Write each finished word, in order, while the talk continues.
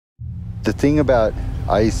The thing about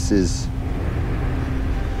ice is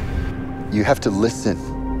you have to listen.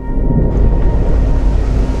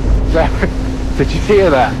 Did you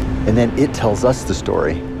hear that? And then it tells us the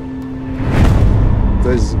story.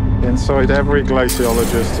 There's inside every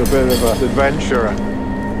glaciologist a bit of an adventurer.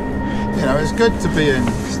 You know, it's good to be in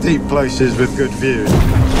steep places with good views.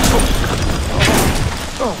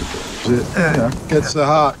 It gets the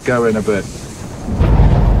heart going a bit.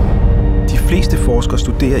 De fleste forskere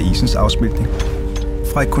studerer isens afsmeltning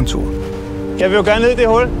fra et kontor. Jeg vil jo gerne ned i det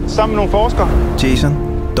hul sammen med nogle forskere. Jason,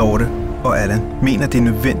 Dorte og Allan mener, det er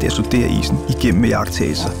nødvendigt at studere isen igennem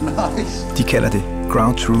iagttagelser. De kalder det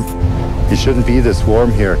ground truth. It shouldn't be this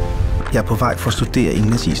warm here. Jeg er på vej for at studere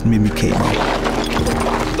indlandsisen med mit kamera.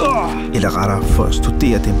 Eller rettere for at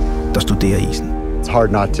studere dem, der studerer isen. It's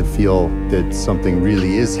hard not to feel that something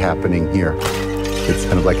really is happening here. It's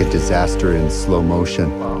kind of like a disaster in slow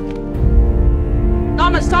motion. Når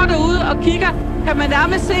man står derude og kigger, kan man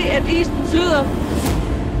nærmest se, at isen flyder.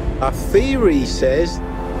 Our theory says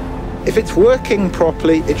if it's working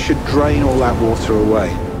properly, it should drain all that water away.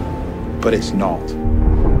 But it's not.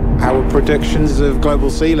 Our predictions of global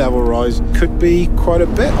sea level rise could be quite a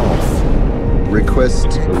bit off. Request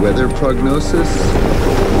a weather prognosis.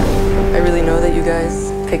 I really know that you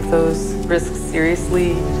guys take those risks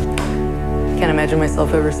seriously. Can't imagine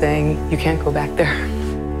myself ever saying, you can't go back there.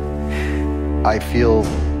 I feel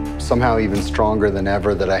somehow even stronger than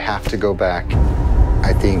ever that I have to go back.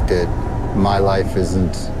 I think that my life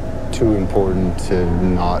isn't too important to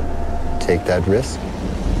not take that risk.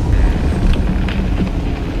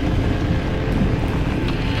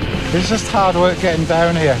 It's just hard work getting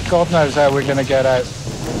down here. God knows how we're going to get out.